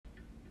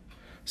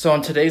So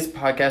on today's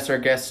podcast, our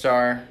guest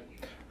star,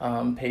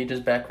 Paige is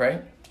back,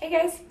 right? Hey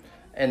guys.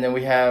 And then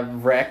we have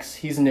Rexx,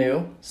 he's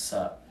new.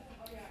 Sup.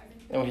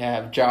 And we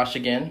have Josh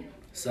again.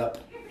 Sup.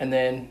 And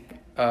then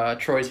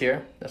Troy's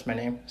here, that's my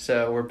name.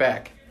 So we're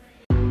back.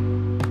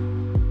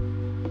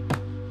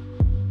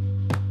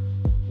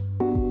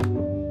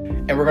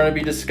 And we're going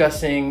to be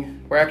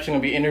we're actually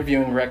going to be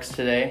interviewing Rexx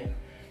today.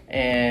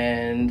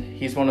 And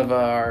he's one of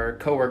our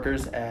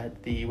co-workers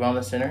at the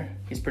Wellness Center.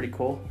 He's pretty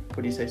cool.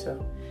 Would you say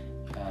so?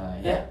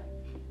 Yeah.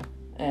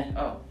 Eh.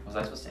 Oh, was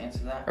I supposed to answer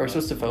that? Are we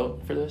supposed to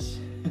vote for this?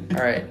 All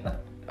right.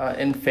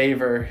 In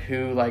favor,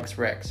 who likes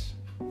Rexx?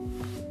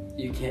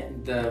 You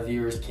can't. The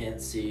viewers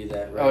can't see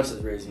that Oh, Rexx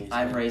is raising his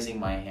I'm hand. raising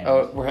my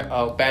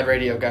hand. Bad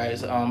radio,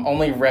 guys.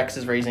 Only Rexx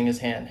is raising his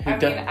hand.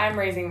 I'm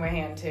raising my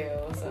hand too,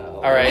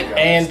 so. All right, Oh my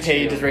and gosh,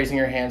 Paige two. is raising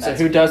her hand. So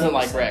That's who doesn't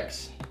like 50%.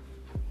 Rexx?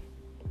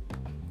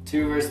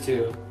 2 versus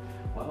 2.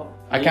 Well,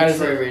 I Me kind and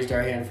Troy of. raised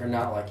our hand for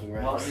not liking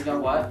Rexx. well, you know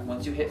what?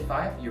 Once you hit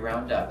 5, you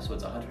round up, so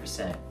it's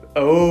 100%.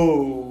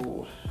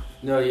 Oh,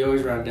 No, you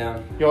always round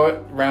down. you're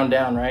round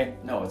down,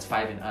 right? No, it's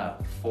 5 and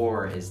up.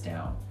 4 is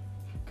down.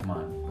 Come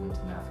on, we went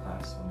to math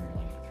class when we were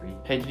like 3.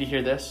 Hey, did you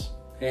hear this?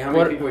 Hey, how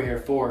many people are here?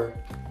 4.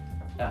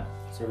 Yeah.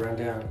 So round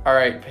down. All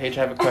right, Paige,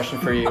 I have a question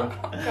for you.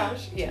 Oh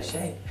gosh, yes.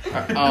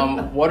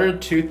 Touche. What are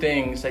 2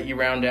 things that you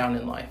round down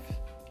in life?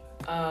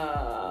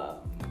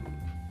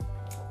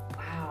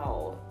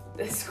 Wow.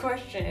 This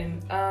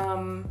question.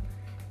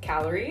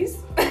 Calories.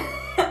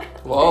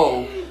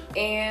 Whoa.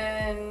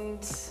 And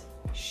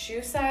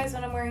shoe size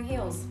when I'm wearing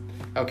heels.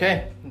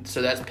 Okay,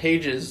 so that's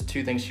Paige's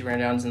 2 things she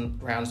rounds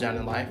down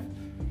in life.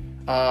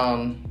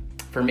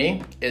 For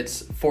me,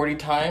 it's 40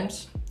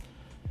 times,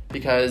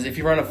 because if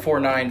you run a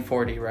 4.9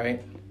 40,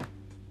 right,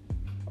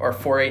 or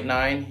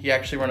 4.89, you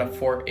actually run a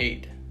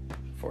 4.8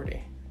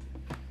 40.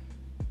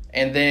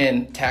 And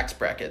then tax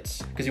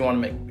brackets, because you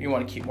want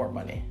to keep more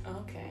money.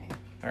 Okay.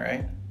 All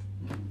right.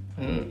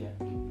 Mm.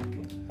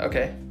 Yeah.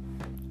 Okay.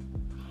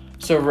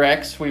 So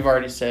Rexx, we've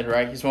already said,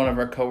 right? He's one of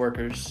our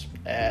coworkers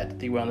at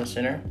the Wellness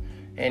Center,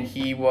 and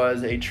he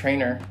was a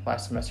trainer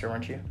last semester,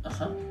 weren't you?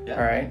 Uh-huh. Yeah.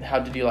 All right. How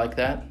did you like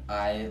that?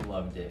 I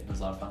loved it. It was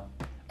a lot of fun.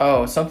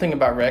 Oh, something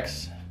about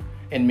Rexx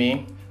and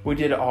me. We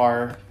did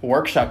our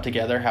workshop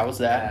together. How was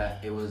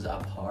that? It was a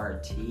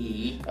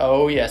party.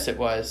 Oh, yes, it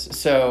was.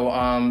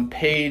 So,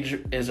 Paige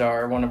is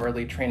one of our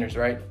lead trainers,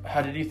 right?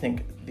 How did you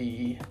think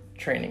the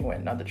training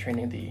went? Not the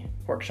training, the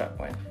workshop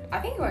went. I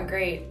think it went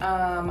great.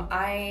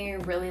 I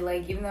really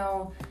like, even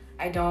though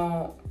I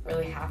don't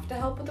really have to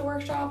help with the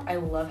workshop, I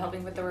love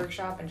helping with the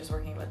workshop and just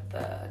working with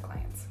the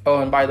clients.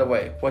 Oh, and by the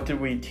way, what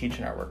did we teach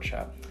in our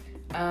workshop?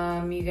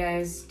 You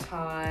guys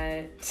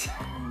taught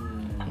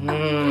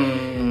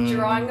Hmm.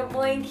 drawing a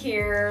blank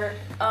here.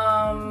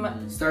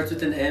 Starts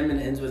with an M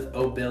and ends with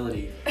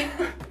ability.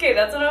 Okay,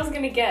 that's what I was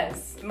gonna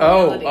guess.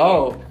 Mobility.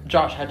 Oh,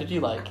 Josh, how did you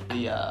like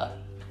the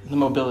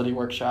mobility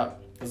workshop?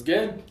 It was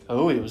good.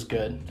 Oh, it was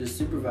good. Just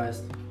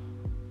supervised.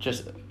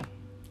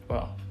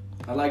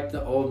 I liked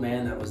the old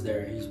man that was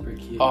there. He's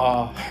pretty cute.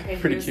 Oh, Okay,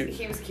 pretty cute.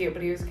 He was cute,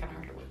 but he was kind of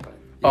hard to work with.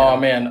 Oh,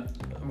 man.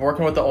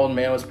 Working with the old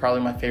man was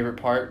probably my favorite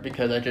part,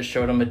 because I just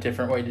showed him a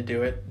different way to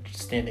do it, just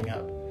standing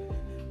up.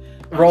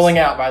 Rolling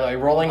out, by the way.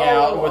 Rolling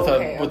out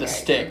with a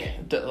stick.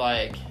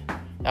 Okay.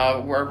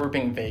 We're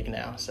being vague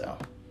now, so.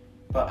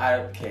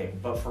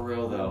 But for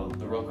real though,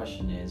 the real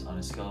question is, on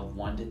a scale of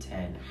 1 to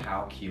 10,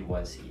 how cute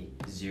was he?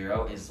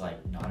 0 is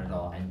like not at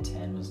all, and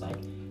 10 was like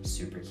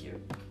super cute.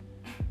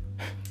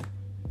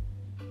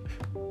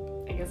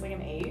 I guess like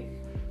an 8.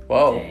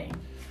 Whoa. Dang.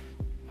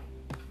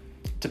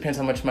 Depends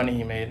how much money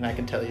he made, and I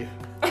can tell you.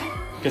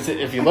 Because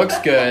if he looks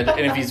good, and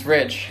if he's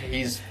rich,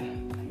 he's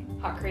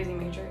Hot Crazy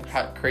Matrix.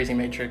 hot, crazy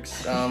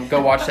Matrix.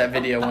 Go watch that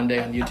video one day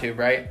on YouTube,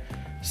 right?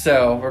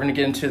 So, we're going to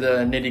get into the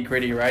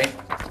nitty-gritty, right?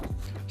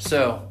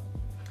 So,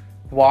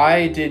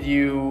 why did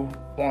you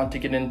want to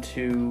get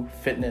into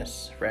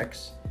fitness,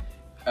 Rexx?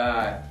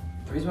 The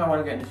reason why I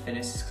want to get into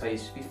fitness is because I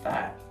used to be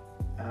fat.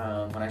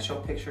 When I show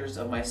pictures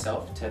of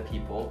myself to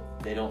people,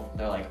 they're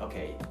like,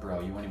 okay,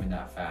 bro, you weren't even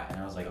that fat. And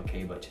I was like,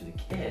 okay, but to the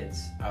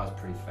kids, I was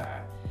pretty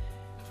fat.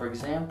 For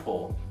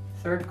example,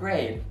 3rd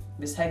grade,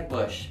 Miss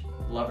Hegbush,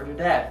 love her to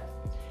death.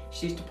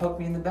 She used to poke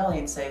me in the belly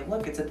and say,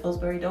 look, it's a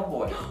Pillsbury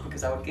Doughboy,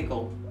 because I would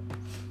giggle.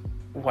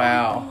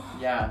 Wow.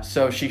 Yeah,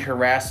 So, she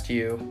harassed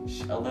you,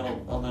 a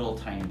little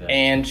tiny bit.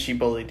 and she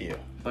bullied you.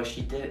 But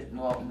she did it,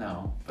 well,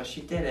 no, but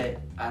she did it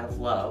out of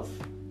love.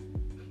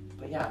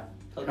 But yeah.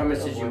 How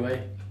much did you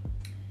weigh?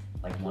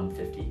 Like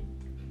 150.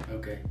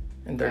 Okay.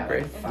 In 3rd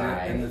grade?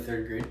 In the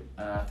 3rd grade?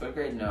 3rd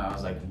grade, no, I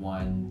was like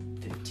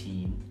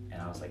 115,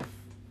 and I was like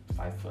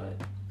 5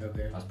 foot.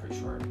 Okay. I was pretty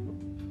short.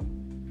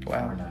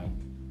 Wow. 4'9",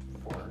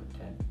 4'10".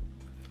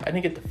 I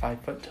didn't get to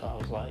 5 foot till I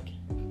was like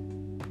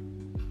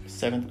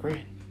 7th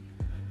grade.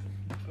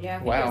 Yeah, I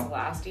think Wow. it was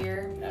last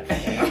year.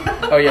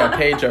 Oh yeah,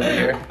 Paige over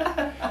here.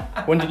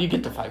 When did you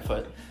get to 5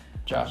 foot,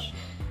 Josh?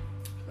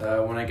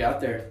 When I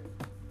got there.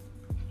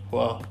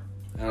 Whoa.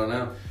 I don't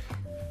know.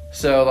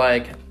 So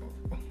like,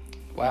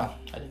 wow,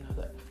 I didn't know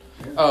that.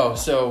 Oh,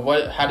 so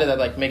how did that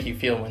like make you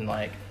feel when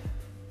like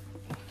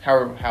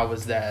how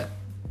was that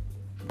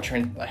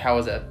how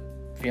was that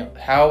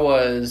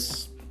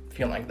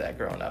feeling like that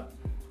growing up?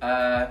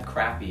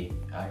 Crappy.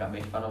 I got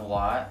made fun of a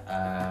lot.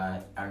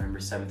 I remember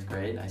 7th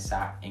grade, I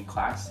sat in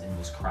class and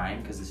was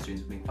crying because the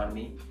students would make fun of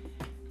me,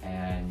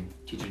 and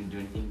teacher didn't do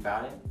anything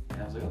about it.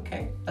 And I was like,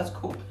 okay, that's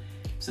cool.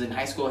 So then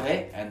high school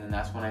hit, and then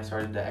that's when I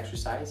started to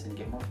exercise and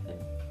get more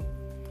fit.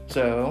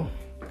 So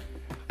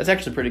that's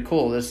actually pretty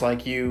cool. It's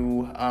like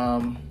you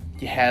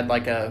had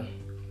like I'm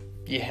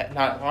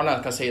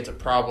not gonna say it's a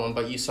problem,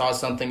 but you saw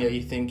something that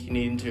you think you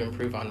needed to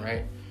improve on,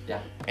 right? Yeah.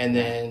 And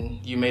then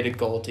you made a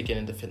goal to get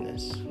into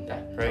fitness.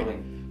 Yeah, right? Totally.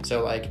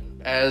 So like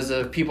as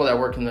people that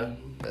work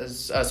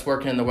as us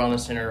working in the wellness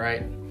center,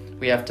 right?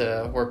 We have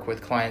to work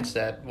with clients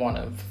that want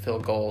to fulfill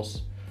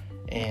goals.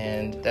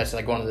 And that's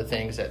like one of the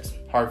things that's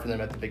hard for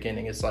them at the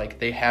beginning. It's like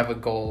they have a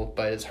goal,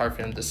 but it's hard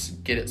for them to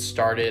get it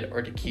started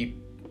or to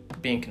keep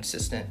being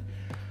consistent.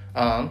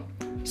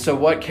 So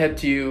what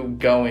kept you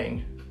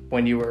going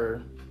when you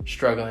were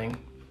struggling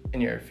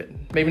in your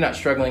maybe not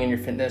struggling in your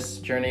fitness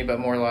journey, but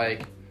more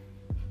like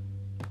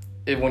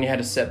when you had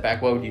a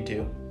setback, what would you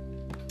do?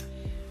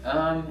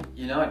 I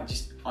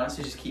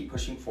just keep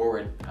pushing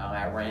forward.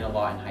 I ran a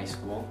lot in high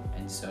school,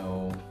 and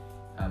so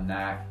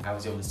that I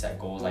was able to set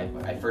goals. Like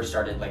I first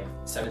started like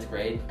 7th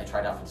grade, I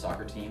tried out for the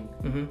soccer team,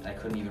 and I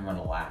couldn't even run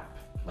a lap.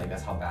 Like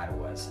that's how bad it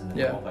was. And the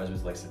football players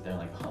was like sit there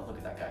and like, oh, look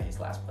at that guy, he's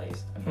last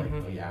place. I'm like,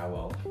 oh yeah,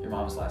 well, your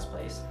mom's last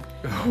place.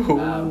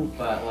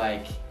 But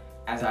like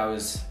as I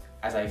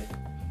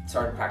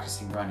started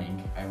practicing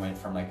running, I went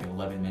from like an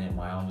 11-minute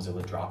mile and was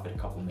able to drop it a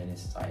couple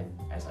minutes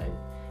as I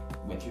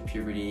went through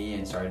puberty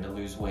and started to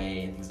lose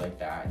weight and things like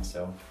that. And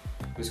so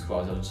it was cool. I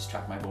was able to just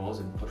track my goals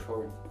and push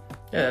forward.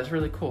 Yeah, that's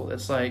really cool.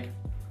 That's like,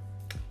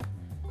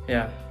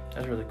 yeah,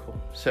 that's really cool.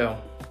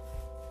 So.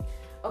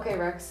 Okay,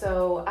 Rexx,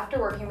 so after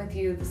working with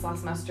you this last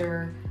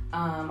semester,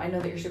 I know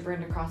that you're super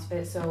into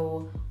CrossFit.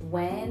 So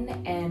when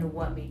and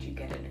what made you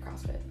get into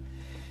CrossFit?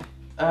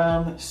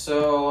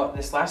 So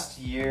this last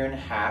year and a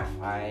half,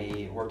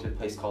 I worked at a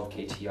place called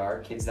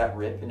KTR, Kids That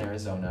Rip in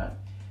Arizona.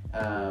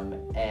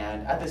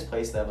 And at this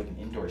place, they have like an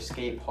indoor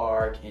skate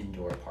park,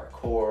 indoor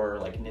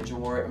parkour, like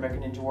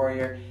American Ninja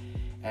Warrior.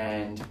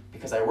 And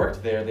because I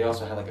worked there, they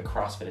also had like a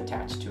CrossFit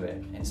attached to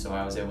it. And so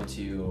I was able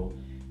to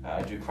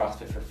do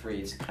CrossFit for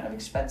free. It's kind of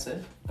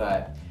expensive,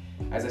 but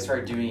as I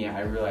started doing it,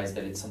 I realized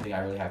that it's something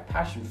I really have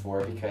passion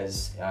for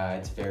because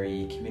it's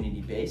very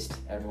community-based.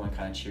 Everyone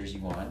kind of cheers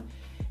you on.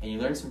 And you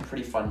learn some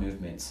pretty fun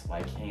movements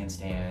like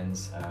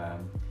handstands,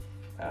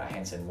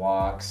 handstand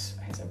walks,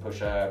 handstand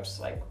push-ups,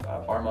 like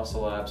bar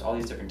muscle-ups, all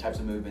these different types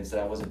of movements that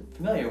I wasn't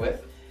familiar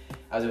with.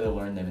 I was able to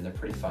learn them, and they're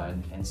pretty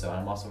fun. And so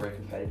I'm also very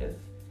competitive.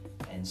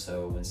 And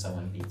so when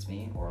someone beats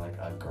me, or like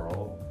a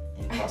girl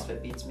in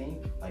CrossFit beats me,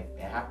 like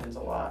it happens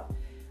a lot.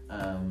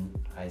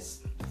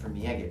 For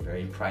me, I get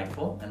very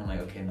prideful, and I'm like,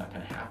 okay, not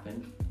gonna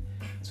happen.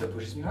 So it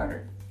pushes me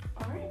harder.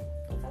 All right,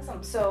 that's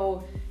awesome.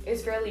 So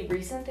it's fairly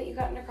recent that you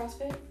got into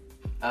CrossFit?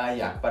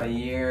 Yeah, about 1.5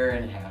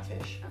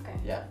 years-ish. Okay.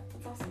 Yeah.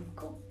 That's awesome.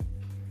 Cool.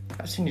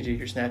 I've seen you do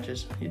your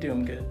snatches. You do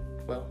them good.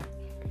 Well.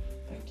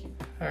 Thank you.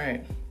 All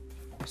right.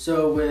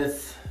 So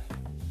with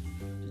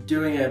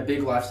doing a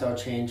big lifestyle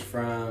change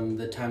from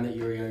the time that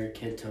you were a younger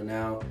kid till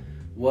now,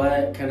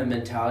 what kind of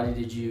mentality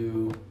did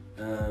you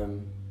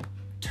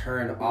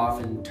turn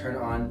off and turn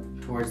on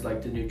towards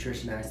like the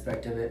nutrition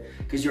aspect of it?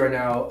 Because you are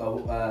now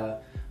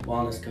a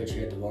wellness coach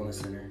here at the Wellness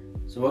Center.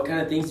 So what kind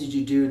of things did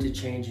you do to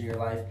change in your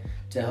life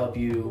to help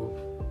you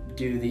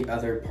do the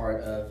other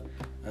part of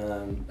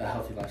a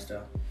healthy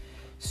lifestyle?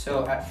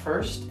 So at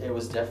first, it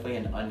was definitely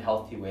an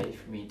unhealthy way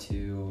for me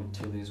to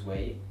lose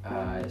weight.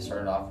 It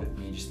started off with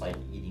me just like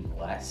eating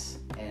less,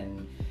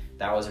 and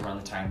that was around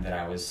the time that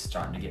I was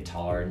starting to get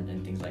taller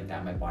and things like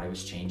that. My body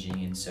was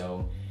changing, and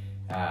so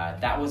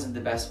that wasn't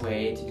the best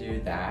way to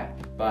do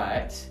that.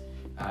 But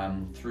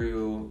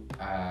through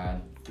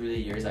the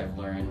years, I've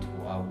learned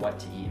what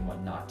to eat and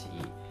what not to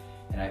eat,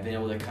 and I've been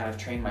able to kind of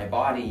train my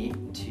body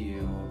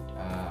to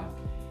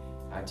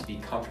be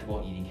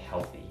comfortable eating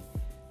healthy.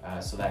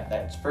 So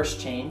that first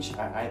change,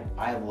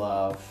 I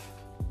love,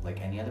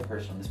 like any other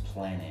person on this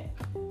planet,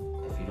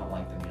 if you don't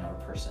like them, you're not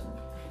a person.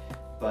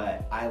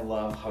 But I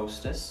love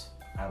Hostess.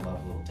 I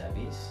love Little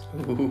Debbie's.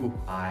 Ooh.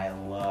 I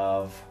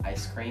love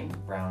ice cream,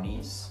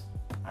 brownies.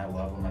 I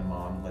love when my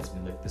mom lets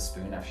me lick the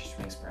spoon after she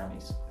makes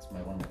brownies. It's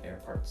one of my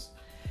favorite parts.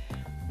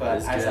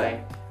 But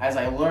as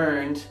I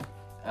learned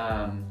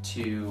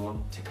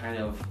to kind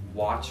of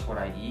watch what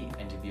I eat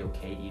and to be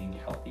okay eating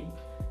healthy,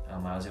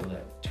 I was able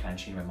to kind of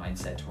change my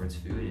mindset towards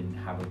food and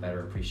have a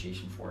better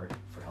appreciation for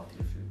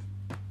healthier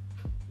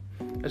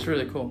food. That's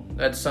really cool.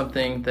 That's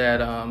something that,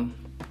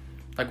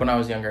 like when I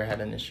was younger, I had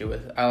an issue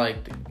with. I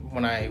liked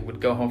when I would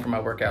go home from my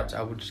workouts,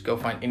 I would just go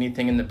find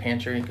anything in the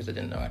pantry because I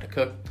didn't know how to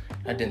cook.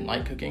 I didn't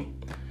like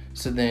cooking.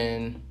 So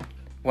then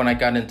when I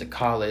got into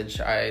college,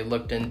 I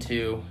looked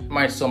into,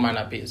 might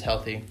not be as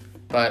healthy,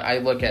 but I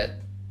look at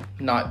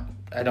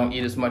I don't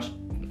eat as much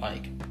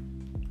like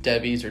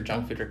Debbie's or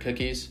junk food or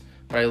cookies,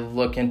 but I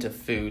look into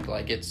food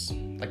like it's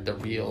like the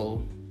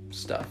real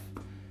stuff.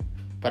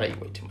 but I eat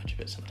way too much of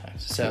it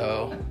sometimes.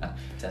 So,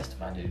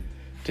 Testify, dude.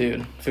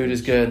 dude, food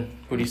is good.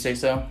 Would you say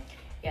so?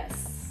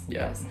 Yes.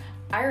 Yeah. Yes.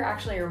 I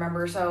actually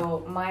remember,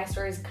 so my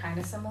story is kind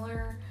of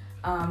similar,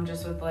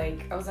 just with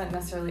like, I wasn't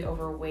necessarily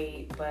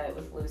overweight, but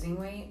with losing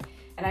weight.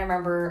 And I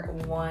remember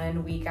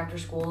 1 week after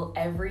school,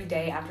 every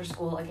day after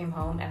school, I came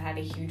home and had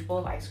a huge bowl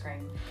of ice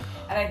cream.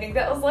 And I think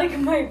that was like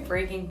my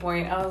breaking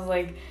point. I was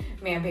like,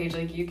 man, Paige,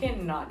 like you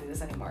cannot do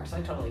this anymore. So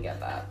I totally get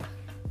that.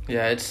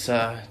 Yeah, it's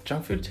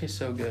junk food tastes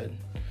so good.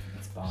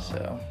 It's bomb.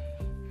 So,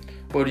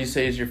 what would you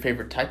say is your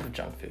favorite type of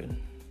junk food?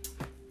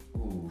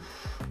 Ooh.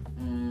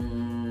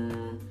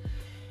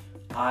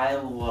 I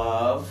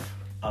love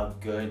a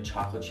good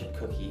chocolate chip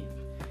cookie.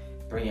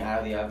 Bring it out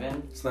of the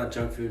oven. It's not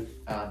junk food.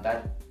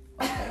 Okay.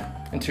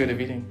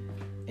 Intuitive eating.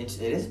 It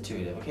is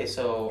intuitive. Okay,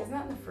 so Isn't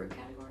that in the fruit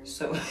category?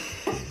 so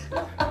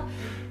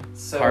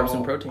Carbs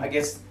and protein. I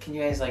guess can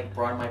you guys like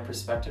broaden my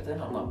perspective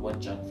then on what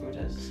junk food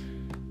is?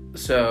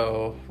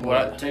 So Well,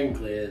 what? it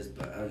technically is,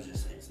 but I was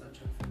just saying it's not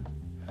junk food.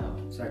 Oh.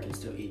 So I can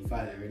still eat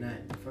 5 every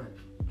night. Be fine.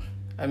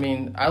 I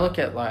mean, I look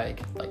at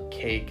like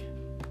cake,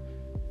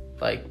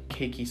 like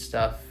cakey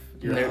stuff.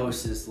 Your They're-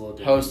 Hostess little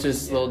Debbie.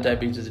 Hostess Little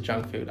Debbie's is a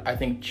junk food. I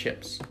think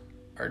chips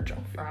are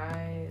junk food.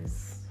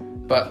 Fries.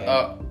 But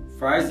Okay.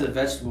 Fries is a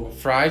vegetable.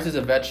 fries is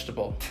a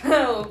vegetable.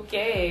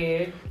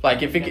 Okay.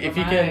 Like if you Never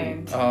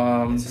can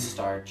mind. It's a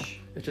starch.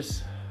 it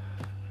just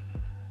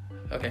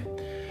okay.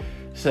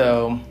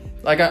 So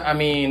like I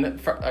mean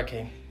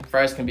okay,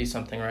 fries can be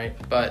something, right?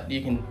 But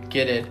you can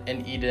get it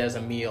and eat it as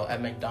a meal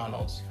at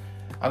McDonald's.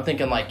 I'm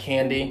thinking like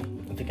candy.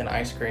 I'm thinking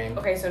ice cream.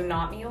 Okay, so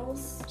not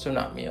meals? So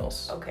not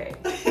meals. Okay.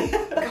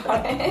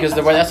 Got it. Because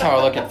the way that's how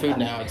I look at food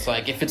now. It's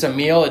like if it's a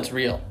meal, it's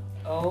real.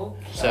 Oh.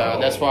 So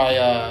that's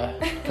why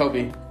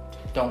Kobe,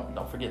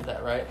 don't forget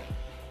that, right?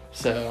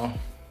 So,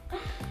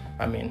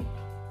 I mean,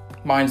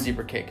 mine's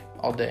zebra cake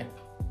all day.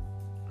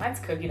 Mine's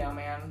cookie dough,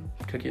 man.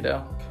 Cookie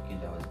dough. Cookie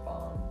dough is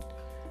bomb.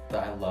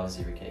 But I love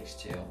zebra cakes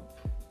too.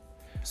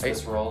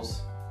 Swiss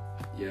rolls.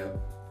 Yeah.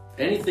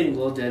 Anything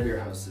Little Debbie or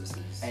Hostess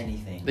is.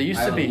 Anything. They used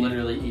I to would be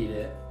literally eat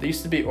it.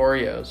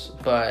 Oreos,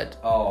 but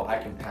Oh, I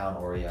can pound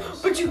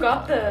Oreos. But you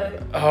got the.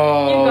 You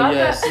oh got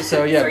yes. that.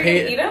 So yeah, are you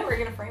gonna eat them or are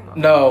you gonna frame them?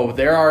 no,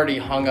 they're already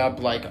hung up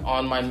like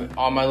on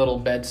my little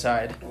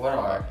bedside. What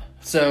are?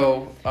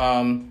 So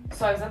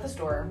So I was at the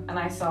store and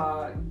I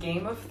saw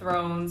Game of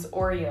Thrones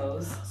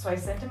Oreos. So I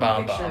sent him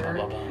a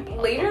picture.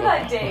 Later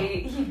that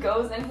day, he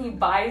goes and he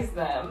buys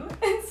them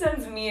and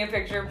sends me a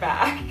picture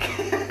back.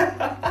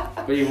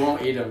 But you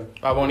won't eat them.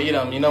 I won't eat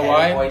them. You know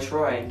Headache why? Boy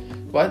Troy.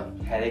 What?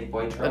 Headache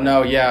Boy Troy.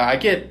 No, yeah, I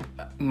get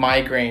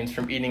migraines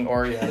from eating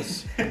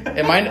Oreos.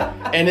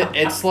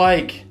 It's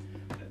like,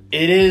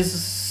 it is,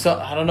 so,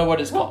 I don't know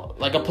what it's called,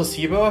 like a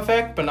placebo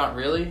effect, but not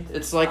really.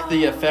 It's like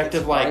the effect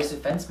of like, Body's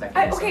defense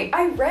mechanism.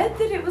 I read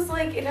that it was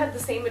like, it had the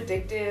same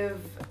addictive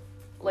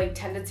like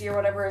tendency or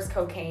whatever as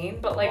cocaine,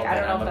 but like, Well, I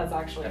don't then know if I'm that's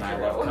actually And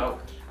true. I love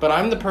Coke. but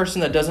I'm the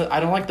person that doesn't, I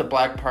don't like the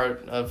black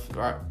part of,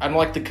 or I don't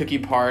like the cookie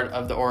part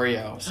of the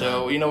Oreo.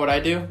 So you know what I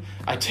do?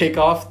 I take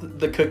off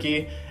the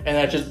cookie and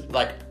I just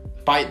like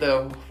bite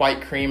the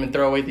white cream and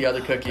throw away the other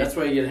cookie. That's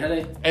why you get a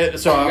headache. And You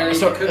gotta eat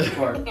the cookie so,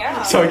 part.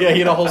 Yeah. so yeah,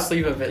 eat a whole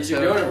sleeve of it. Because So,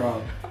 you're doing it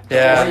wrong. Why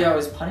yeah. you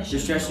always punishing You're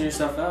stressing me?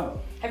 yourself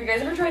out. Have you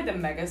guys ever tried the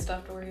mega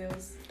stuffed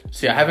Oreos?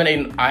 See, I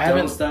haven't.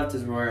 Double stuffed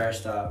is where I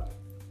stop.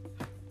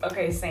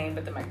 Okay, same,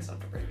 but the mega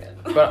stuffed are pretty good.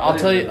 But I'll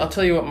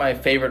tell you what my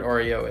favorite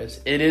Oreo is.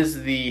 It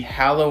is the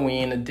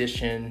Halloween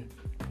edition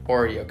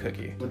Oreo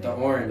cookie With the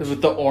orange.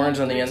 with the orange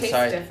on the It tastes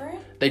inside.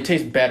 different? They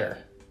taste better,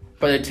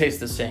 but they taste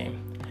the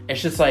same.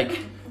 It's just like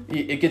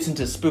it gets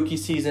into spooky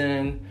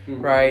season,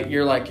 right?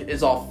 You're like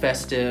it's all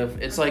festive.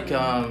 It's like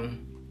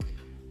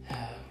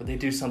they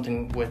do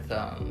something with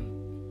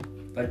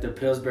Like the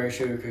Pillsbury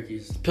sugar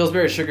cookies.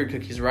 Pillsbury sugar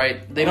cookies,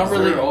 right? They don't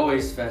really. They're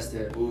always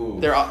festive. Ooh.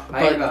 They're I eat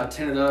but about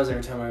 10 of those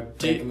every time I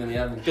bake them in the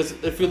oven. because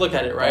if we look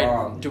at it,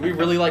 right? Do we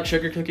really like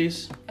sugar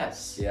cookies?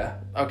 Yes. Yeah.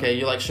 Okay,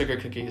 you like sugar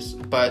cookies,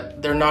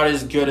 but they're not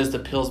as good as the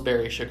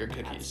Pillsbury sugar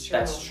cookies.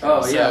 That's true.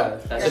 Oh, So, yeah.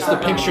 That's It's You're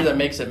the not picture wrong. that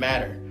makes it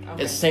matter.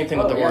 Okay. It's the same thing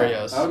with the yeah.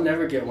 Oreos. I would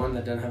never get one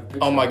that doesn't have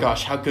pictures. Oh my on it.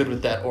 gosh, how good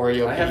would that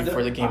Oreo I have be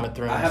for the Game of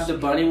Thrones? I have the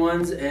bunny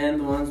ones and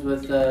the ones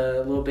with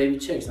little baby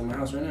chicks in my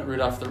house right now.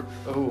 Rudolph the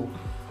ooh.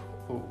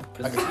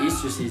 Because it's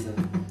Easter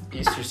season.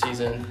 Easter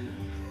season.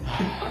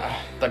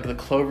 Like the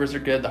clovers are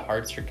good, the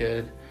hearts are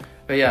good.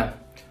 But yeah.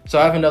 So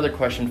I have another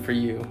question for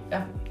you.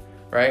 Yeah.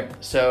 Right?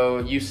 So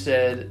you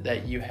said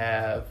that you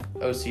have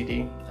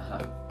OCD,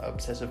 Uh-huh.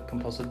 obsessive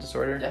compulsive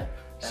disorder. Yeah.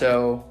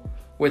 So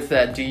with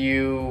that, do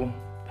you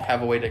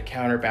have a way to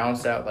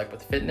counterbalance that like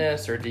with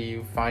fitness, or do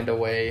you find a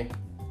way,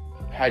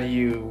 how do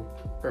you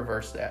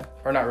reverse that?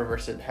 Or not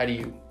reverse it, how do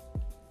you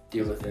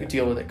Deal with it.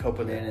 deal with it, cope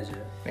with Manage it.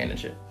 it,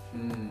 manage it?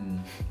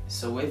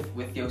 So with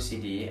the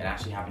OCD, it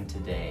actually happened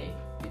today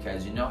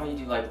because you know how you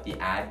do like the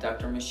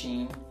adductor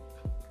machine?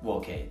 Well,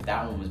 okay,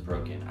 that one was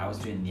broken. I was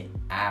doing the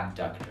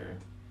abductor.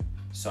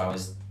 So I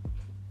was,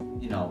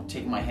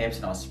 taking my hips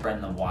and I was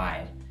spreading them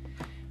wide.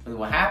 But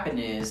what happened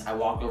is I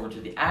walked over to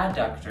the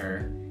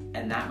adductor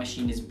and that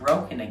machine is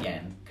broken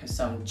again because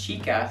some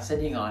chica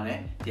sitting on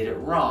it did it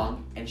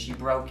wrong and she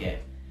broke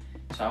it.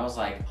 So I was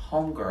like,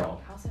 homegirl,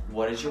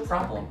 what is your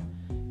problem?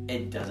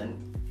 It doesn't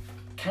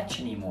catch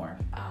anymore.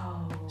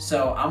 Oh.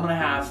 So I'm gonna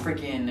have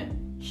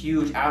freaking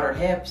huge outer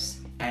hips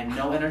and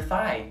no inner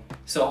thigh.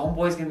 So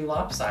homeboy's gonna be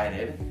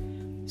lopsided.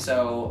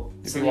 So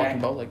You'd be walking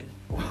bow-legged.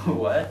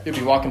 What? You'd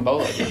be walking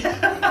bow-legged.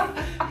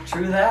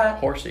 True that.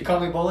 Horsey. Call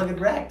me bow-legged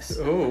Rexx.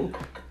 Ooh.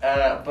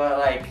 But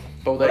like,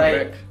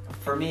 Bow-legged Rick.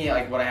 for me,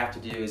 like what I have to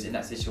do is in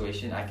that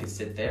situation, I could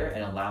sit there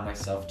and allow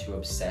myself to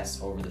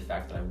obsess over the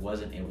fact that I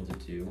wasn't able to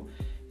do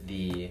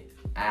the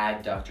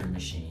adductor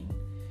machine.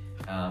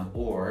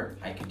 Or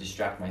I could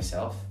distract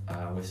myself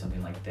with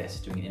something like this.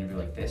 Doing an interview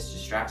like this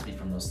distracts me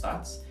from those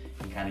thoughts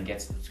and kind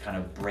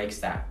of breaks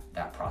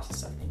that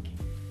process of thinking.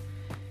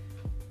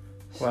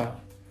 Wow,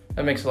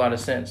 that makes a lot of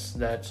sense.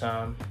 That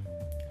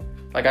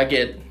like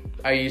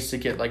I used to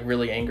get like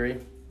really angry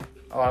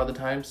a lot of the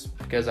times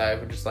because I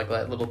would just like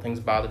let little things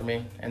bother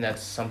me, and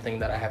that's something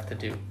that I have to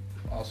do.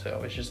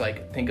 Also, it's just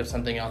like think of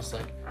something else.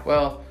 Like,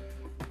 well,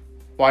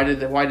 why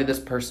did this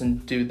person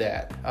do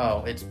that?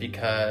 Oh, it's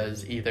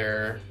because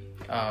either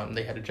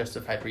they had a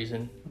justified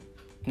reason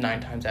 9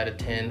 times out of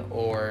 10,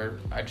 or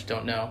I just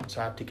don't know,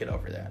 so I have to get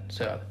over that.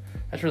 So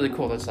that's really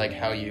cool. That's like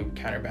how you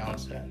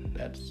counterbalance that.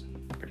 That's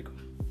pretty cool.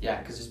 Yeah,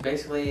 because it's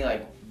basically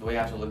like the way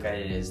I have to look at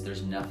it is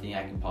there's nothing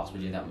I can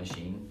possibly do with that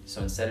machine.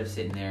 So instead of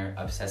sitting there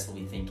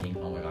obsessively thinking,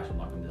 oh my gosh, I'm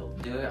not gonna be able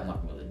to do it, I'm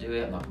not gonna be able to do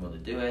it, I'm not gonna be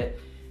able to do it,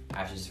 I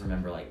have to just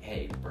remember like,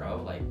 hey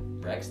bro, like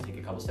Rexx, take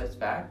a couple steps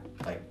back,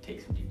 like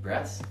take some deep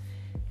breaths,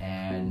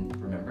 and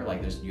remember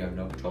like you have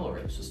no control over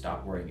it, so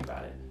stop worrying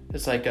about it.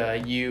 It's like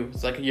you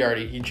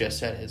just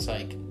said, it's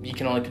like you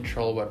can only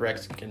control what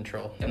Rexx can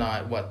control,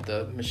 not what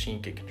the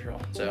machine can control.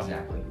 So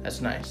Exactly.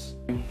 That's nice.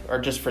 Or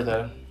just for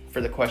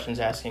the questions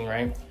asking,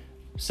 right?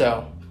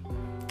 So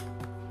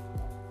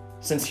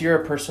since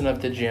you're a person of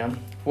the gym,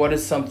 what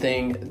is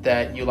something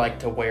that you like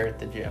to wear at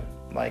the gym?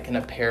 Like an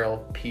apparel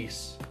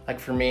piece. Like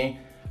for me,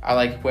 I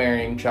like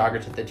wearing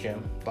joggers at the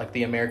gym, like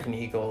the American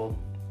Eagle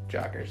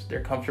joggers.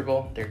 They're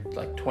comfortable. They're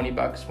like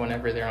 $20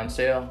 whenever they're on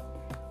sale.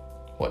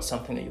 What's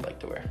something that you like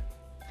to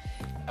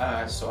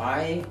wear? So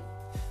I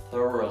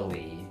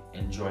thoroughly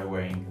enjoy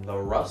wearing the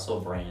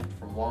Russell brand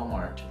from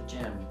Walmart to the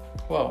gym.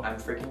 Whoa. I'm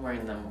freaking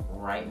wearing them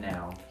right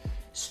now.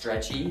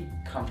 Stretchy,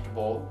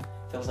 comfortable,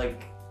 feels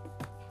like,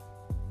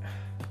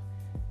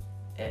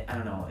 I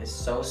don't know, it's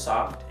so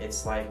soft,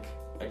 it's like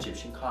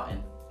Egyptian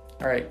cotton.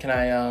 All right, can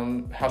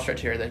I, how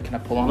stretchy are they? Can I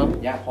pull on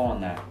them? Yeah, pull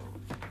on that.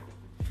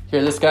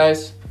 Hear this,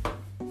 guys?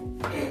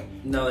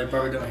 No, they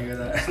probably don't hear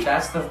that.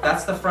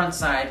 That's the front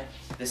side.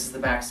 This is the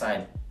back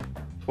side.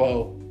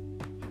 Whoa.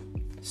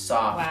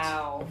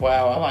 Soft.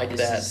 Wow, I like This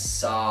that. is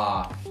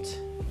soft.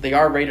 They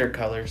are Raider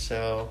colors,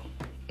 so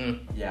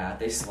Yeah,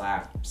 they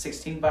slap.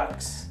 $16.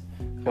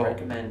 I Whoa.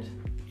 recommend.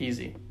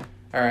 Easy.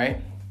 All right,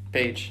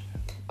 Paige.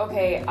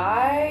 Okay,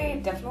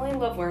 I definitely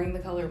love wearing the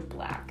color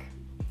black.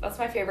 That's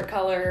my favorite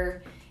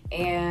color,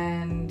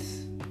 and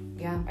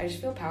yeah, I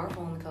just feel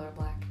powerful in the color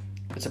black.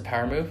 It's a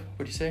power move,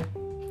 would you say?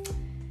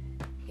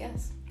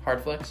 Yes.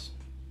 Hard flex?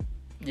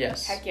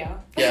 Yes. Heck yeah.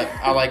 Yeah,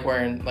 I like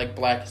wearing, like,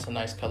 black is a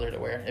nice color to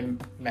wear. And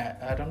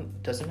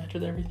does it match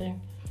with everything?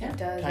 It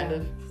does. Kind yeah.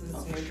 of.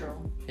 'Cause it's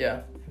neutral.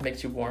 Yeah, it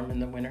makes you warm in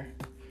the winter.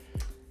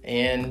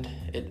 And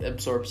it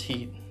absorbs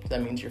heat.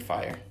 That means you're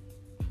fire.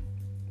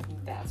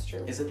 That's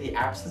true. Is it the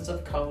absence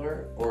of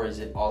color or is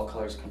it all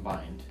colors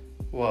combined?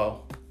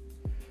 Whoa.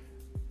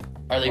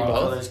 Are they All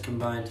both? colors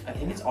combined. I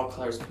think it's all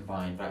colors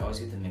combined, but I always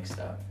get them mixed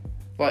up.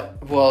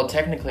 What? Well,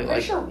 technically, I'm like,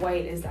 pretty sure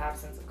white is the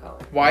absence of color.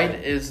 white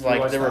is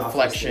like Watch the Office,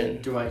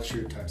 reflection. Dwight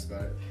Schrute talks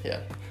about it.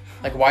 Yeah.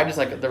 Like, white is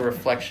like the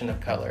reflection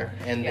of color,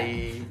 and Yeah.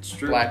 the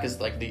true. black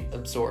is like the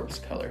absorbs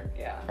color.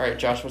 Yeah. All right,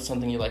 Josh, what's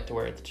something you like to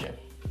wear at the gym?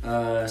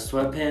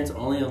 Sweatpants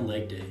only on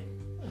leg day.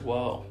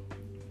 Whoa.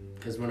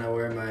 Because when I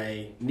wear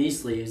my knee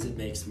sleeves, it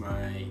makes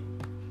my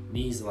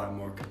knees a lot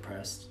more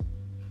compressed.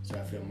 So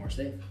I feel more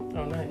safe.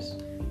 Oh, nice.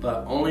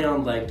 But only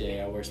on leg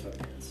day, I wear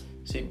sweatpants.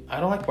 See, I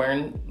don't like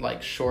wearing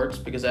like shorts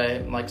because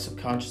I'm like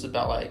subconscious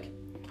about like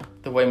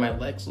the way my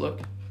legs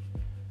look,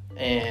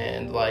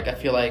 and like I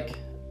feel like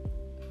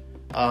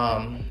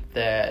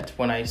that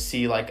when I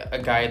see like a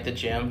guy at the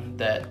gym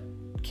that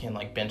can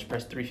like bench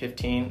press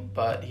 315,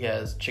 but he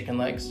has chicken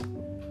legs,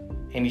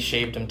 and he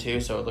shaved them too,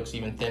 so it looks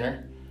even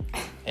thinner.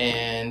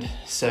 And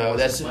so Homeboy's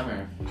that's a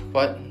swimmer.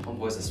 what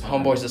Homeboy's a swimmer.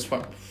 Homeboy's a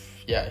swimmer.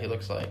 Yeah, he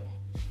looks like,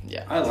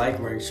 yeah. I like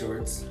wearing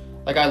shorts.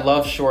 Like I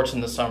love shorts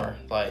in the summer,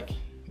 like,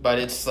 but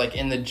it's like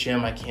in the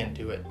gym I can't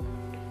do it.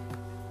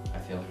 I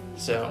feel.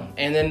 So,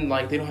 and then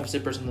like they don't have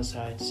zippers on the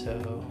side,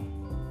 so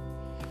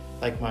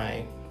like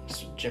my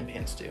gym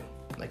pants do.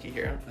 Like you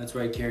hear them. That's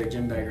why I carry a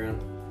gym bag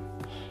around.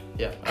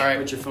 Yeah. All right.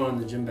 Put your phone in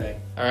the gym bag.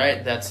 All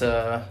right. That's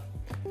gonna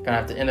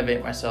have to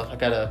innovate myself. I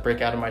gotta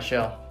break out of my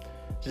shell.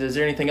 Is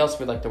there anything else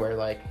we'd like to wear?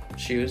 Like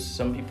shoes?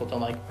 Some people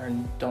don't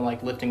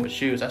like lifting with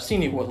shoes. I've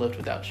seen you lift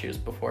without shoes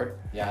before.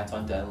 Yeah, it's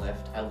on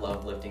deadlift. I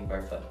love lifting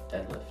barefoot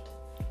deadlift.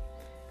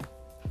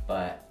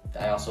 But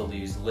I also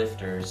use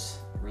lifters,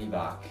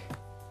 Reebok,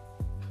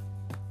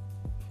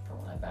 for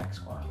when I back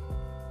squat.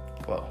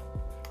 Well,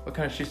 what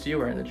kind of shoes do you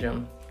wear in the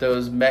gym?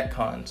 Those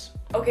Metcons.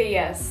 Okay,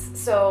 yes.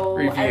 So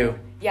Review.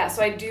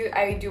 So I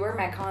do wear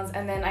Metcons,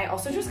 and then I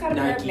also just got a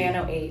pair of Nike.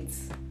 Nano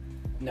 8s.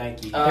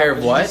 Nike. A pair of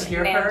Did you what? just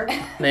hear her?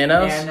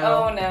 Nanos? Nano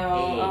Oh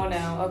no.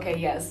 8s. Okay,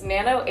 yes.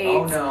 Nano 8s.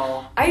 Oh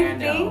no. I Nano.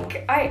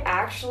 think I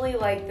actually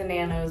like the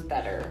Nanos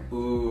better.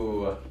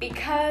 Ooh.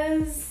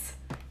 Because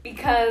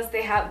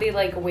they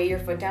like weigh your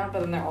foot down,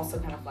 but then they're also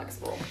kind of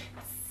flexible.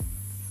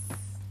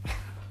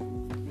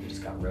 You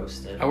just got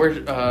roasted. I wear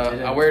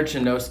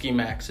Janowski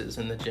Maxes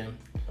in the gym.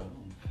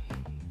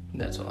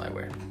 That's all I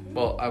wear.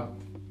 Well,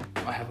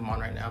 I have them on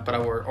right now, but I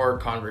wear or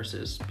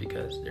Converses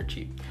because they're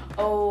cheap.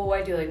 Oh,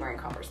 I do like wearing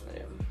Converse in the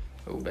gym.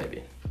 Oh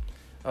baby.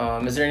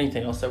 Is there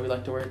anything else that we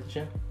like to wear at the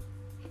gym?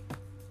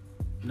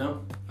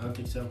 No, I don't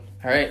think so.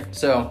 All right,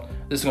 so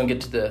this is gonna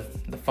get to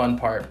the fun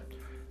part.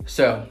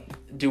 So,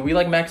 do we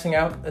like maxing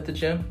out at the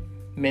gym?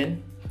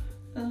 Men?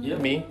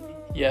 Yep. Me?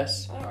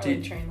 Yes. I don't Do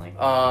really you- train like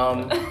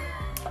that.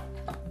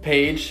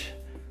 Paige,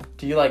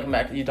 do you like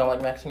you don't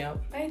like maxing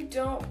out? I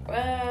don't.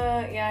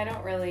 I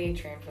don't really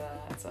train for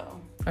that. So.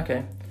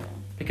 Okay.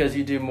 Because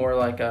you do more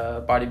like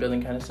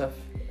bodybuilding kind of stuff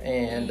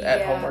and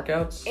at home Yeah.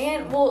 workouts.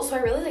 And so I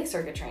really like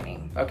circuit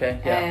training Okay.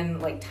 Yeah.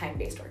 and like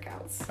time-based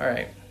workouts. All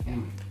right.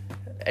 Mm.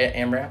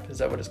 AMRAP, is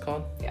that what it's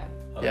called? Yeah.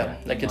 Okay. Yeah.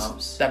 Like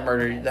Mumps. that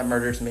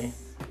murders me.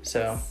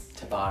 So.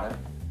 Tabata.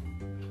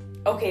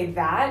 Okay,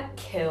 that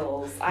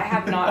kills. I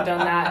have not done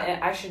that.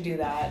 And I should do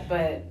that,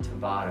 but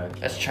Tabata.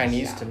 That's kills.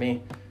 Chinese Yeah. to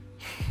me.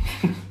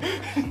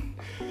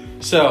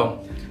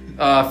 So,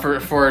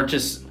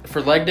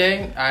 for leg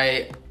day,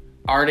 I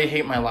already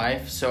hate my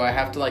life, so I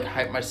have to like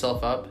hype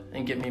myself up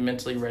and get me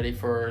mentally ready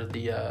for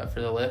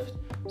the lift.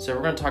 So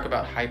we're gonna talk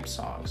about hype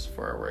songs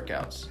for our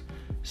workouts.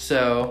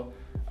 So,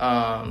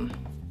 all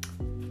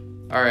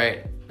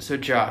right. So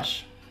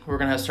Josh, we're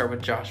gonna have to start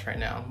with Josh right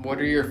now. What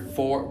are your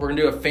four? We're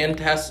gonna do a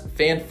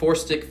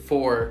fantastic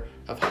four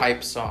of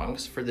hype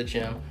songs for the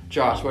gym.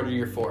 Josh, what are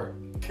your four?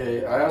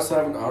 Okay, I also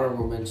have an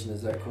honorable mention.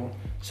 Is that cool?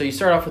 So you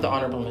start off with the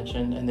honorable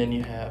mention, and then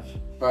you have.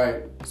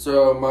 Alright,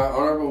 so my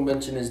honorable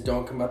mention is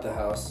Don't Come Out the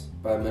House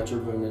by Metro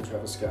Boomin and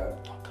Travis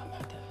Scott. Don't come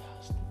out that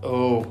house.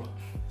 Oh.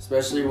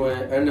 Especially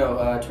when,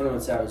 21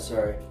 Savage,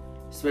 sorry.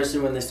 Especially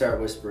when they start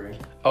whispering.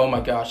 Oh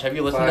my gosh. Have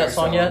you listened to Fire that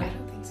song song. yet? I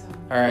don't think so.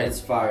 All right.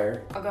 It's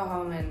fire. I'll go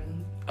home and.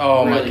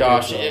 Oh my really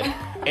gosh. good song.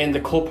 And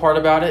the cool part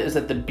about it is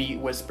that the beat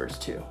whispers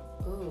too.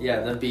 Ooh. Yeah,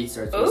 the beat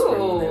starts whispering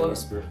when they Ooh.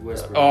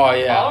 whisper. Oh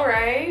yeah. All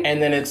right.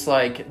 And then it's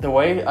like, the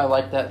way I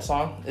like that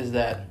song is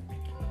that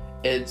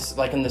it's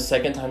like in the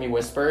second time he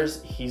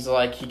whispers, he's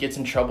like, he gets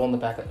in trouble in the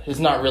back. He's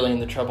not really in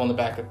the trouble in the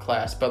back of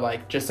class, but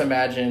like, just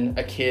imagine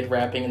a kid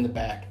rapping in the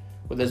back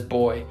with his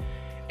boy.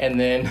 And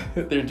then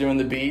they're doing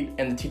the beat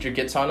and the teacher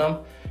gets on him,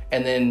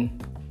 and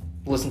then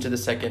listen to the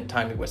second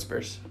time he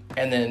whispers,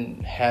 and then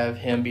have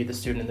him be the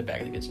student in the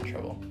back that gets in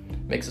trouble.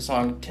 Makes the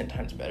song 10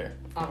 times better.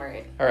 All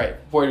right. All right,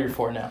 what are your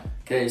four now?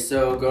 Okay,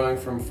 so going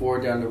from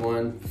 4 down to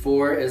 1.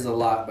 4 is A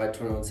Lot by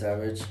 21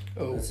 Savage.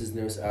 Oh. That's his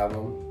newest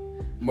album.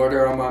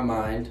 Murder on My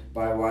Mind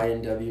by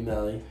YNW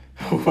Melly.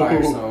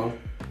 Fire song.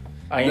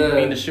 I ain't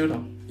mean to shoot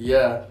him,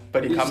 Yeah.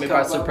 but he You caught just me by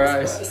caught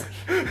surprise.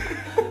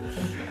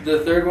 The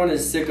third one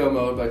is Sicko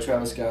Mode by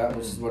Travis Scott,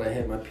 which is what I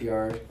hit my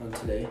PR on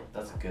today.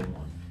 That's a good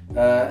one.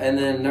 And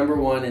then number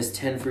 1 is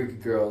 10 Freaky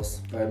Girls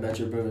by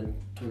Metro Boomin,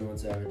 21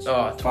 Savage.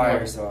 Oh, Fire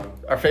 21. song.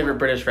 Our favorite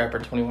British rapper,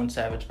 21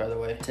 Savage, by the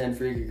way. 10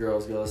 Freaky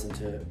Girls, go listen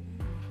to it.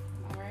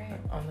 All right.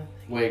 On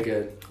the Way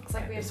good. Looks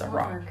like we have It's a some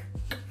rock. homework.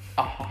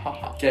 ah, ha, ha,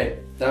 ha. Okay,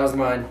 that was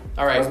mine.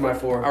 All right. That was my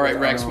 4. All right,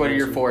 Rex, what are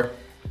your 4?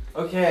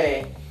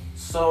 Okay,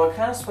 so it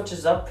kind of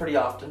switches up pretty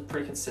often,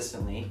 pretty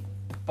consistently.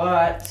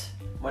 But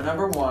my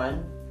number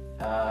 1,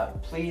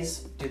 please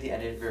do the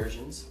edited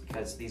versions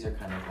because these are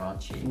kind of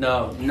raunchy.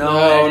 No.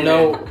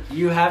 No.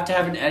 You have to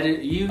have an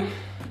edit. You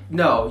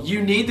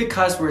need the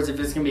cuss words if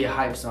it's gonna be a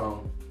hype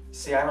song.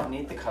 See, I don't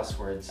need the cuss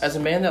words. As a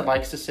man that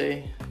likes to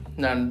say,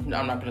 no, I'm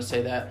not going to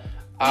say that.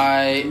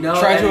 I No,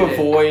 try to edit it.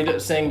 avoid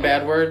saying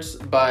bad words,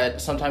 but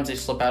sometimes they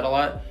slip out a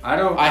lot.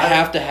 I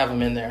have to have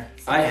them in there.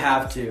 I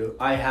have to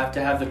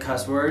have the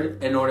cuss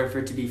word in order for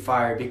it to be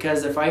fire.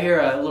 Because if I hear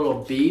a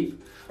little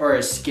beep or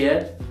a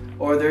skit,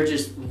 or they're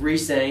just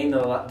re-saying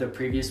the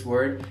previous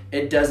word,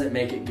 it doesn't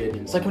make it good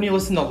anymore. It's like when you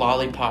listen to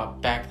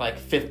Lollipop back like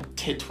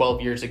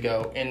 12 years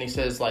ago, and he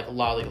says like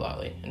lolly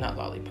lolly and not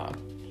lollipop.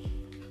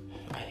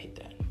 I hate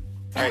that.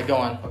 All right, go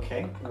on.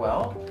 Okay,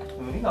 well,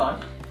 moving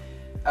on.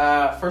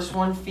 First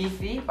one,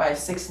 Fifi by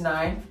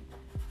 6ix9ine.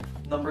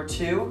 Number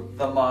 2,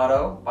 The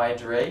Motto by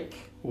Drake.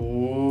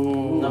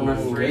 Ooh. Number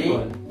good 3,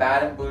 one.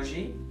 Bad and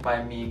Bougie by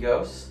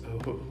Migos.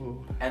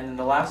 Ooh. And then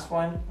the last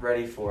one,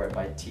 Ready For It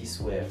by T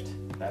Swift.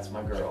 That's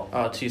my girl.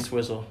 Oh,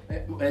 T-Swizzle.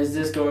 Is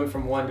this going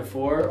from 1 to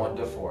 4? 1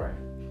 to 4.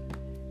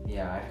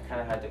 Yeah, I kind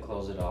of had to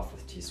close it off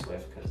with T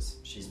Swift because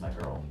she's my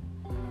girl.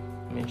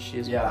 I mean, she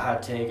is. Yeah,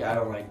 hot take. I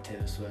don't like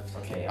Taylor Swift.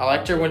 Okay. I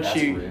liked her when that's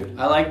she- rude.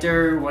 I liked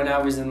her when I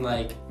was in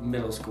like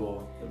middle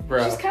school.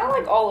 Bro. She's kind of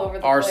like all over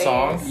the Our place.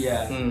 song?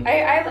 Yeah.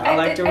 I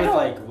liked her with don't-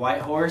 like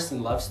White Horse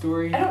and Love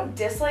Story. I don't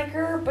dislike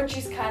her, but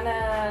she's kind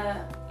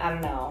of, I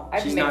don't know. I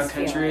have She's not mixed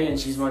country, and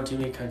feelings. she's won too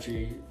many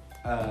country,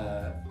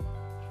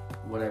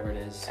 whatever it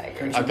is. I agree.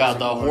 Country I got music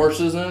the awards.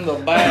 horses in the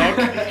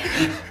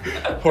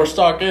back. Horse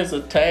stock is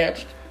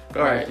attached.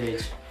 All right.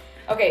 Paige.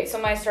 Okay, so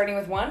am I starting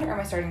with 1 or am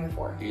I starting with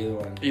 4? Either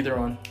one. Either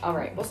one. All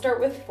right, we'll start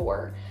with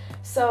 4.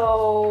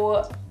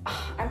 So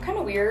I'm kind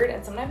of weird,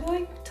 and sometimes I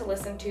like to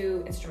listen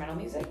to instrumental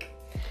music.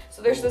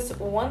 So there's this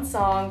one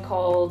song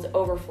called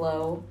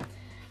Overflow,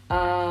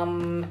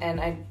 and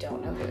I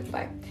don't know who it's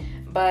by.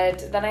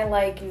 But then I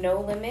like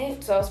No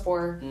Limit, so that was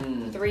 4.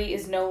 3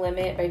 is No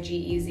Limit by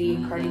G-Eazy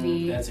and Cardi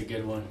B. That's a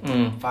good one.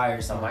 Fire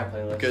It's on song. my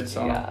playlist. Good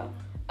song. Yeah.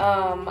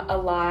 A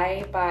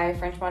Lie by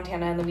French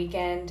Montana and The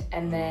Weeknd,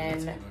 and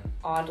That's a then good one.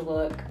 Odd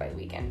Look by The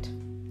Weeknd.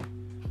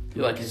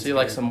 You like Weeknd's so you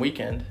like good. some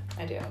Weekend.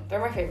 I do. They're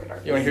my favorite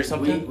artists. You want to hear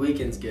something?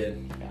 Weekend's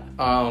good.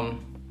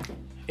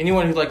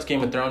 Anyone who likes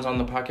Game of Thrones on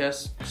the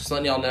podcast, just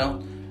letting y'all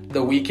know, The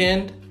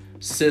Weeknd,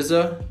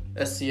 SZA,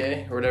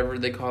 SCA, or whatever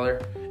they call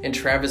her, and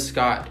Travis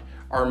Scott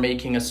are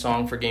making a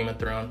song for Game of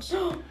Thrones.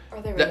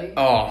 Are they really?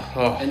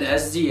 And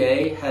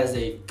SZA has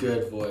a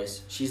good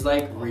voice. She's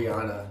like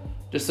Rihanna.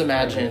 Just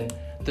imagine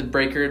the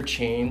breaker of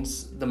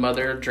chains, the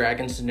mother of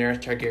dragons, Daenerys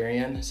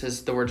Targaryen,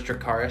 says the words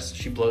Dracarys.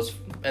 She blows,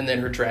 and then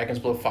her dragons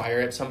blow fire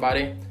at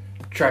somebody.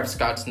 Travis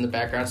Scott's in the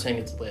background saying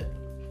it's lit.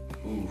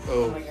 Ooh.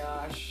 Oh Oh, my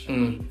gosh.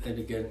 That'd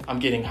be good. I'm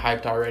getting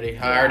hyped already.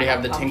 Yeah, I already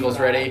have the I'm tingles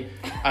for that. ready.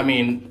 I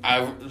mean,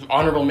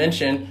 honorable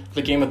mention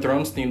the Game of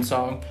Thrones theme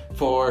song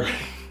for.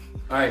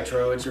 All right,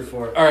 Troy, what's your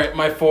 4? All right,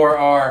 my 4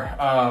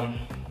 are.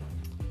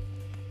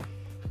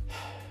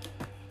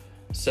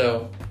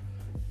 So,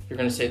 you're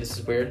gonna say this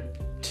is weird.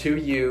 "To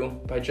You"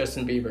 by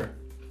Justin Bieber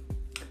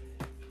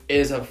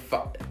is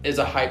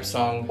a hype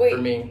song Wait, for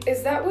me.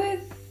 is that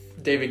with...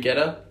 David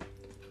Guetta.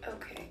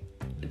 Okay.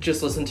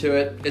 Just listen to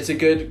it. It's a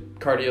good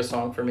cardio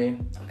song for me.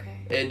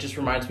 Okay. It just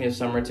reminds me of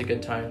summer. It's a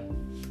good time.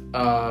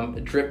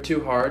 "Drip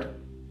Too Hard"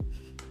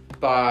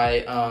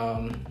 by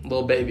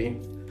Lil Baby.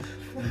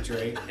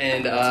 Drake.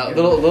 And That's a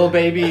good Lil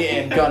Baby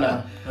and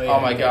Gunna. Oh, yeah. Oh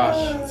my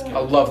gosh. That's good. I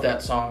love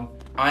that song.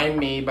 "I'm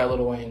Me" by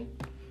Lil Wayne.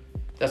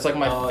 That's like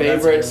my Oh, that's a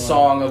favorite good one.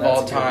 song of That's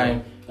all a good time.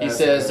 one. He That's a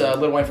says, good one.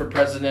 Lil Wayne for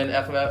president,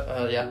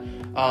 FMF, yeah.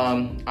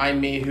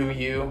 "I'm Me, Who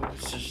You."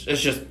 It's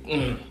just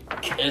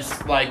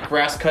it's like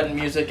grass cutting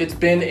music. It's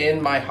been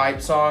in my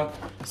hype song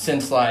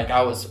since like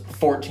I was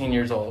 14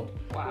 years old.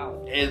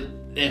 Wow.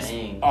 It's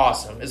Dang.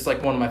 awesome. It's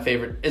like one of my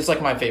favorite. It's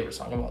like my favorite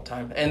song of all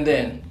time. And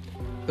then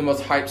the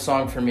most hype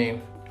song for me,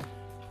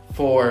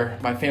 for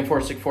my Fan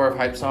 464 of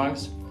hype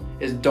songs,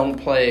 is "Don't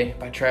Play"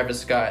 by Travis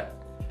Scott,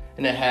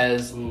 and it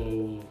has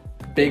Ooh.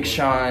 Big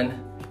Sean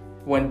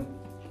when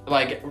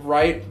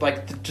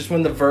just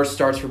when the verse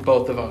starts for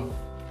both of them.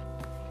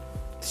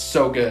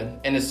 So good.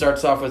 And it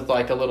starts off with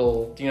like a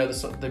little,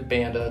 the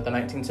band, the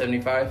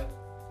 1975.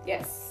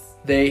 Yes.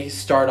 They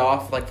start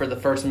off like for the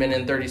first minute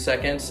and 30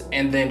 seconds,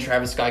 and then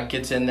Travis Scott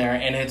gets in there,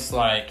 and it's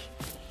like,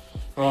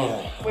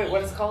 oh, Wait,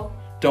 what is it called?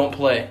 "Don't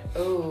Play."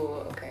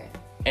 Oh, okay.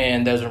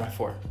 And those are my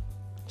 4.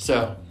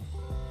 So,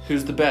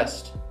 who's the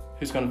best?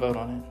 Who's gonna vote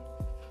on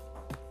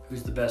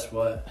Who's the best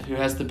what? it? Who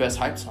has the best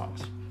hype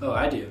songs? Oh,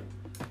 I do.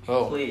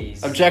 Oh,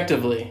 Please.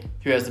 objectively,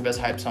 who has the best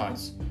hype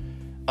songs?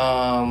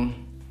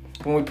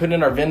 When we put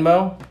in our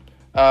Venmo,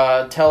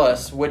 tell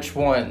us which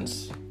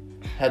ones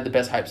had the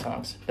best hype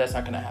songs. That's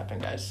not gonna happen,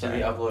 guys. Should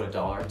we Sorry. upload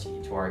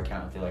 $1 to our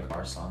account if they like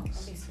our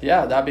songs?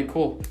 Yeah, that'd be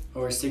cool.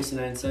 Or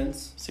 69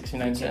 cents.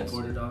 69 Can't cents.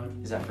 afford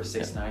 $1. Is that for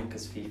 6ix9ine?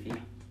 Because Fifi?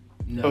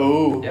 No.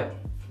 Oh, Yep.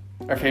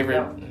 our favorite.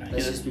 Yeah,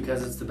 That's just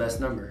because it's the best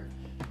number.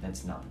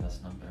 That's not the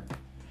best number.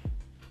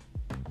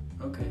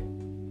 Okay.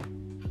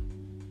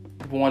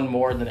 One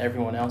more than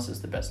everyone else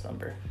is the best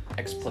number.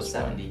 X So plus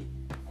 1. 70.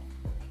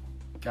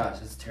 Gosh,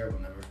 that's a terrible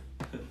number.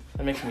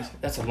 That makes me.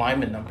 That's a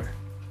lineman number.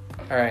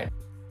 All right.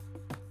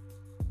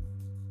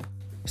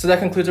 So that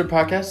concludes our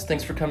podcast.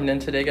 Thanks for coming in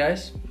today,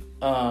 guys.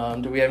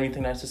 Do we have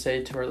anything nice to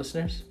say to our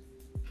listeners?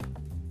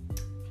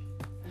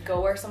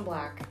 Go wear some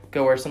black.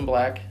 Go wear some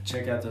black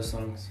Check out those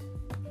songs.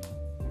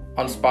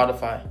 on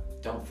Spotify,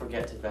 Don't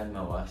forget to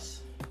Venmo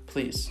us.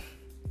 please.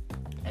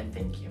 And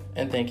thank you.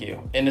 And thank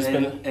you. And it's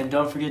been. And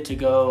don't forget to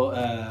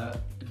go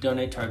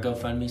donate to our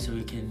GoFundMe so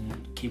we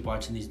can keep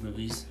watching these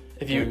movies.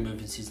 If you- during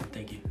movie season,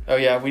 thank you. Oh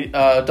yeah, we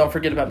don't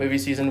forget about movie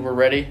season. We're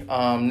ready.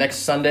 Next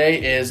Sunday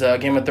is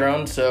Game of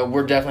Thrones, so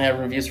we're definitely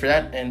having reviews for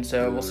that. And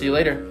so we'll see you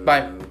later.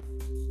 Bye.